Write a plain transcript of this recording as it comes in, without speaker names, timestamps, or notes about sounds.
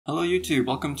Hello YouTube,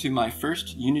 welcome to my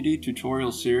first Unity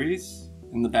tutorial series.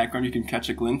 In the background you can catch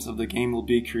a glimpse of the game we'll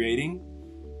be creating.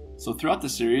 So throughout the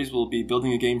series we'll be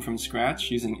building a game from scratch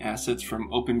using assets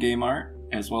from OpenGameArt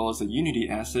as well as a Unity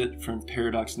asset from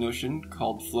Paradox Notion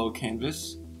called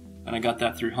FlowCanvas, and I got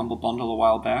that through Humble Bundle a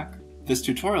while back. This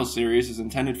tutorial series is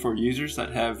intended for users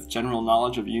that have general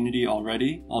knowledge of Unity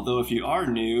already, although if you are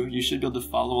new you should be able to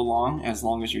follow along as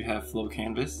long as you have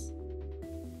FlowCanvas.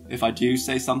 If I do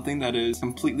say something that is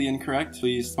completely incorrect,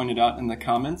 please point it out in the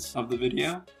comments of the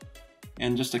video.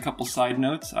 And just a couple side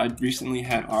notes, I recently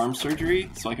had arm surgery,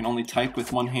 so I can only type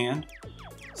with one hand.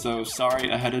 So sorry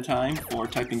ahead of time for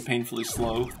typing painfully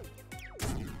slow.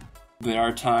 There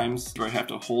are times where I have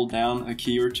to hold down a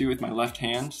key or two with my left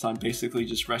hand, so I'm basically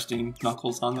just resting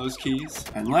knuckles on those keys.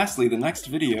 And lastly, the next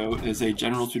video is a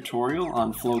general tutorial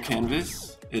on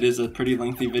FlowCanvas. It is a pretty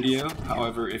lengthy video,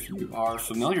 however if you are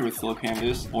familiar with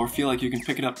FlowCanvas or feel like you can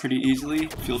pick it up pretty easily,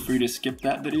 feel free to skip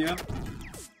that video.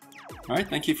 Alright,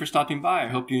 thank you for stopping by, I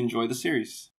hope you enjoy the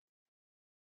series.